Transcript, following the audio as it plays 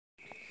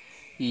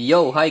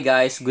Yo, hi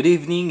guys, good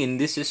evening, and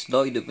this is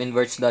Lloyd of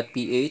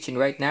inverts.ph, and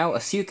right now,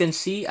 as you can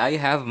see, I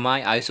have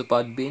my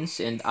isopod bins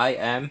and I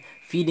am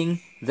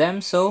feeding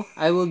them, so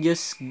I will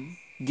just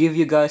give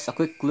you guys a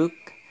quick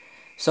look.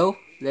 So,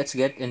 let's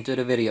get into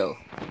the video.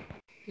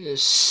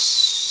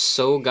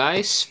 So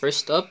guys,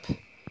 first up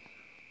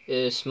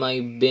is my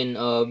bin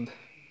of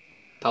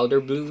powder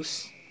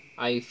blues.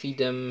 I feed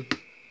them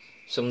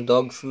some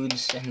dog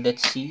foods, and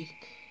let's see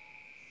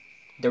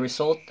the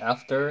result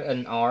after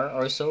an hour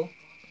or so.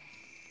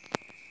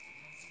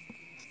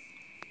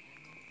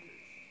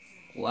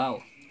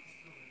 Wow,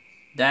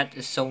 that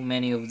is so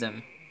many of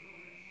them.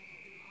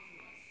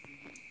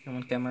 Come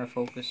on, camera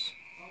focus.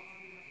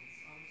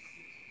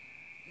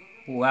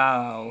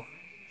 Wow.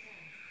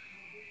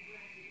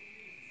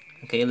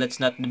 Okay, let's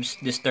not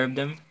disturb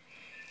them.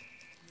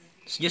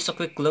 It's just a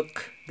quick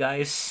look,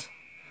 guys.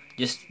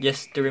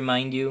 Just to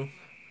remind you.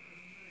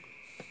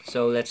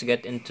 So let's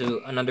get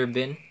into another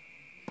bin.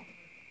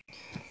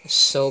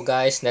 So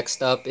guys,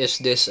 next up is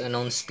this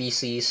unknown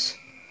species.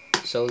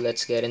 So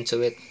let's get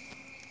into it.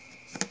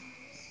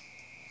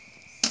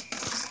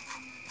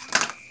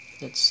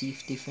 Let's see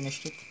if they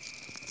finished it.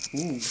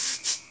 Ooh.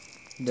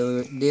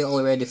 They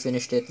already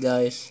finished it,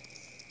 guys.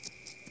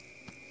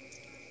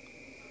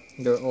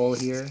 They're all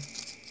here.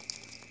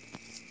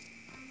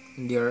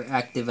 And they're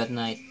active at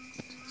night.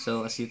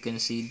 So as you can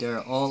see,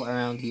 they're all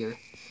around here.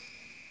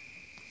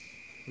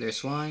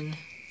 There's one.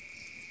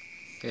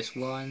 There's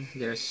one.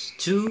 There's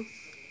two.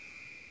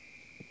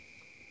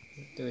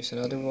 There's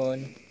another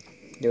one.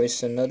 There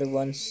is another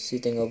one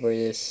sitting over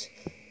this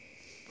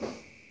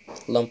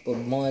lump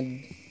of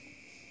mud.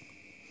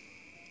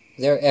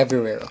 They're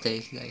everywhere, okay,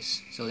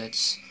 guys. So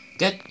let's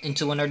get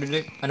into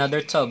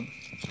another tub.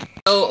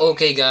 So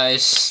okay,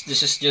 guys,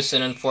 this is just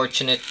an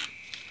unfortunate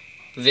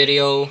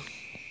video.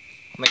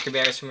 My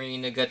Cribaris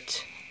Marina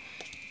got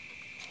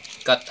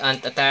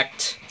ant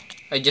attacked.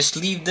 I just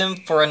leave them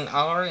for an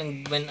hour,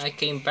 and when I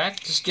came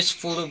back, it's just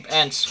full of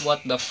ants.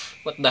 What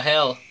the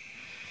hell?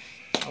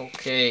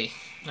 Okay.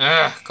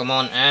 Come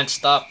on, ants,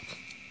 stop.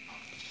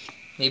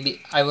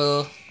 Maybe I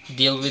will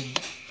deal with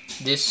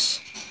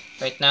this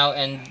right now,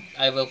 and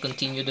I will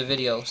continue the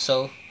video.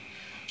 So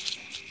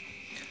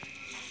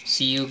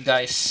see you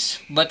guys.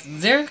 But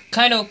they're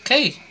kind of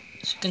okay,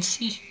 as you can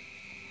see.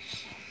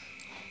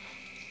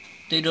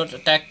 They don't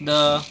attack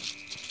the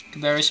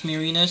Cribaris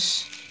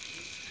Marinas.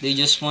 They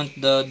just want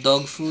the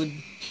dog food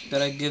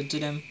that I give to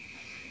them.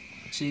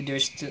 See,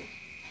 there's still,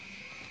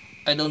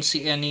 I don't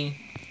see any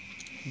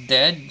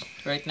dead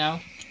right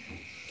now,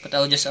 but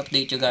I'll just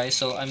update you guys.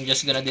 So I'm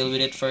just gonna deal with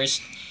it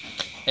first,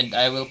 and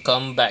I will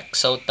come back.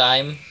 So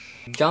time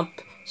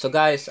jump. So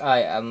guys,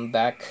 I am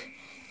back.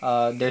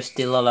 There's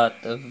still a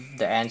lot of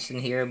the ants in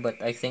here,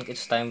 but I think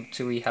it's time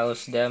to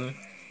rehouse them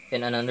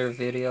in another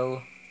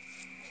video,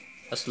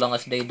 as long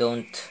as they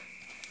don't,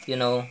 you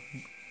know,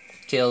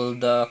 kill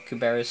the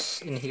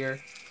Cribaris in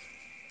here.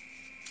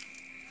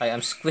 I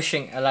am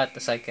squishing a lot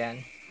as I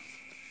can.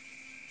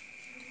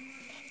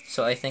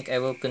 So I think I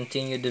will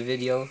continue the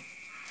video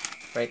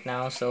right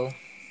now. So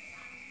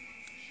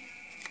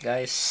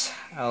guys,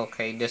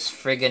 okay, this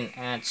friggin'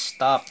 ant,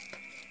 stop.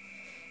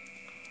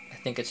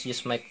 I think it's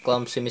just my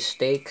clumsy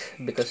mistake,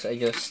 because I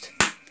just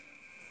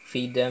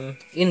feed them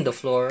in the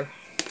floor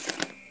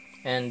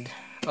and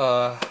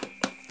I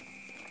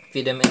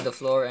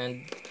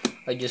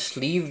just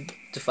leave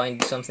to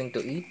find something to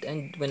eat,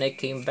 and when I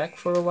came back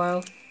for a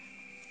while,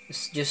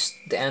 it's just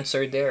the ants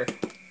are there.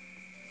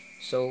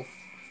 So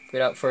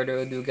without further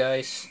ado,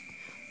 guys,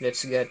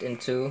 let's get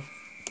into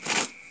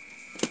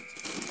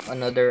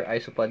another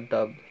isopod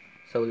tub.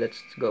 So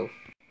let's go.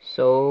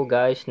 So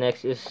guys,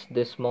 next is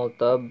this small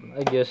tub.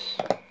 This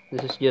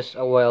is just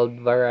a wild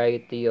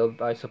variety of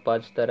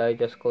isopods that I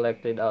just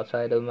collected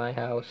outside of my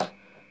house.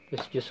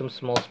 It's just some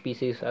small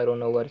species. I don't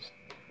know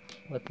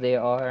what they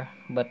are,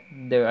 but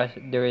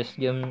there is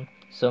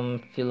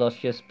some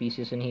phyllosia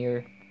species in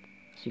here.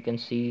 As you can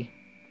see,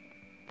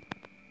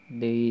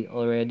 they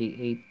already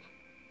ate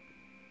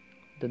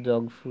the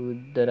dog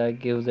food that I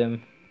give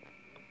them.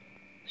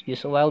 It's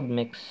just a wild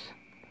mix.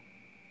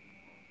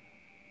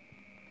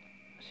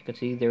 As you can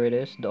see, there it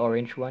is, the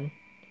orange one.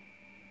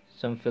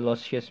 Some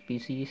phyllosia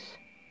species,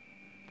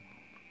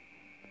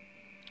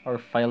 or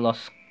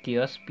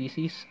Phylloschia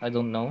species, I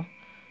don't know.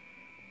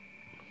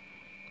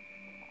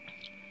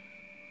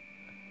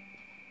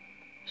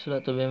 There's a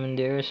lot of them in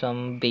there,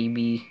 some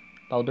baby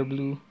powder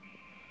blue,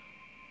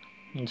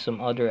 and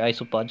some other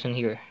isopods in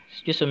here.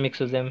 It's just a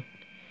mix of them.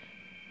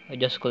 I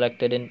just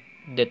collected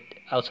it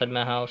outside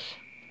my house.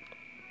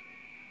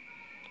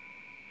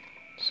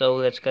 So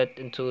let's get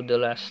into the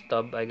last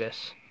tub, I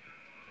guess.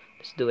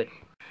 Let's do it.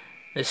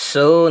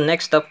 So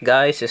next up,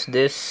 guys, is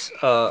this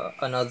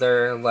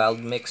another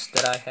wild mix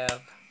that I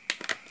have,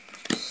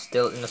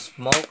 still in a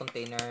small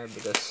container,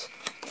 because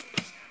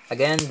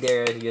again,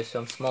 there are just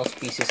some small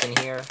species in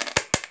here,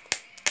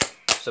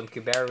 some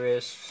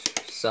Cribaris,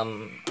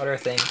 some other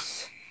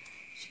things.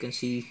 As you can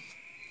see,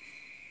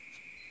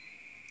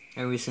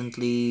 I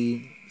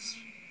recently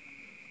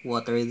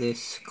watered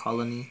this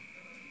colony.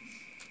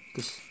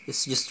 because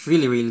it's just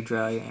really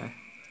dry there.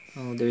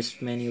 Oh,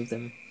 there's many of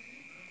them.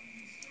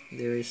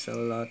 There is a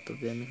lot of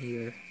them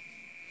here.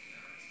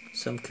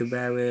 Some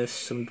cubaris,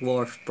 some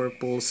dwarf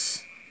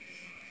purples,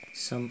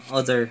 some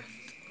other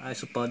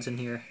isopods in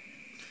here.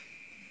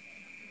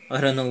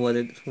 I don't know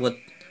what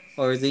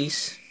are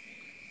these,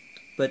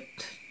 but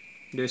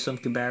there's some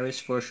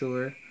cubaris for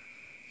sure.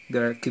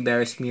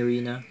 Cubaris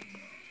murina,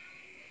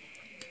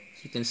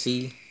 as you can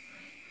see.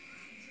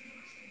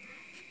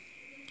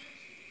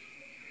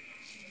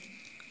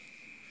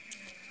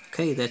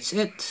 Okay, that's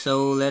it.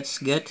 So let's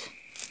get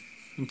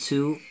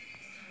into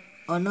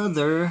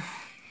another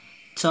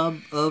tub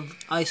of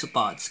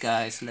isopods,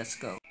 guys. Let's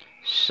go.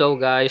 So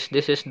guys,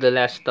 this is the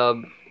last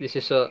tub. This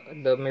is the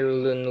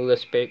Mirulunula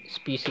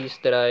species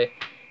that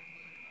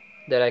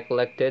I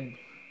collected.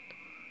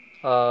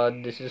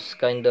 This is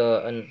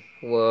kinda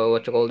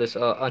what you call this,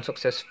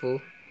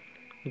 unsuccessful,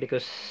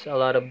 because a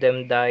lot of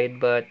them died,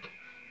 but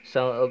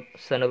some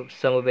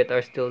of it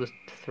are still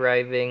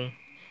thriving.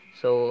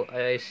 So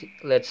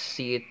let's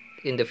see it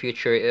in the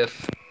future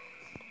if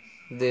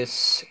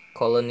this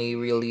colony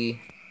really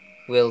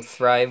will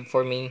thrive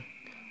for me.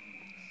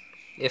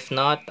 If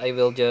not, I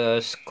will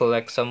just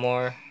collect some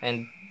more,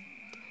 and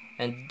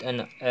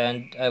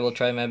I will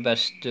try my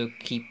best to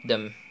keep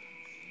them.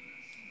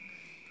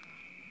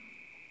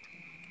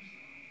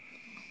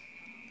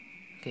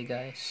 Okay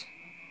guys,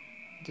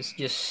 this is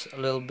just a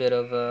little bit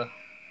of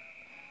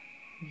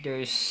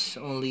there's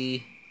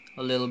only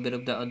a little bit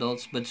of the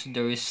adults, but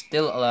there is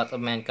still a lot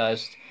of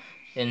mankind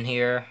in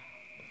here.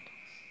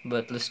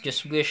 But let's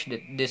just wish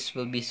that this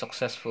will be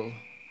successful.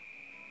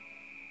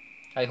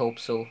 I hope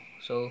so.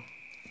 So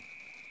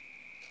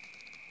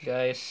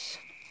guys,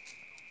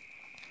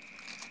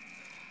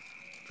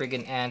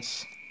 friggin'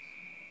 ants.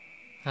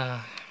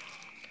 A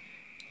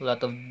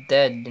lot of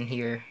dead in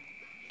here.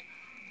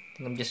 I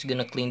think I'm just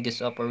gonna clean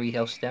this up or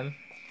rehouse them.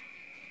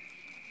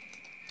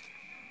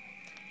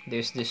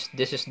 There's this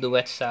is the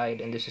wet side,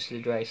 and this is the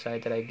dry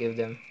side that I give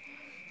them.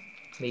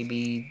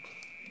 Maybe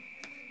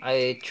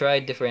I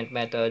tried different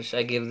methods.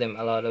 I give them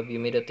a lot of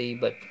humidity,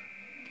 but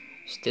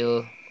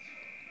still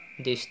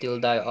they still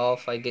die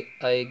off. I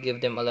give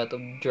them a lot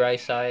of dry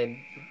side,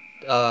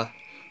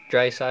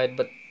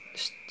 but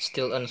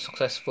still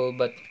unsuccessful.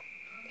 But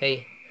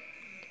hey,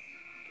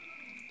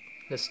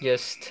 let's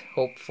just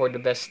hope for the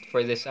best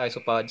for this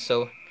isopod.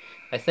 So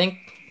I think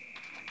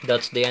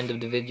that's the end of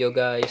the video,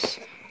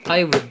 guys.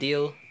 I will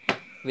deal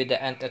with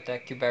the ant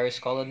attack Cubaris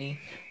colony.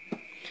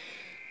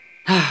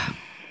 I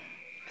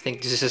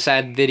think this is a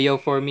sad video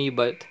for me,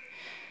 but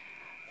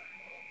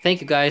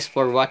thank you guys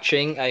for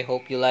watching. I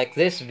hope you like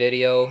this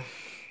video.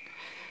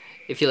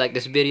 If you like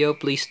this video,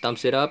 please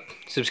thumbs it up,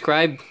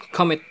 subscribe,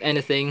 comment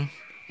anything,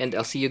 and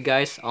I'll see you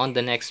guys on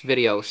the next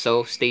video.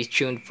 So stay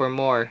tuned for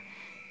more.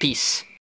 Peace.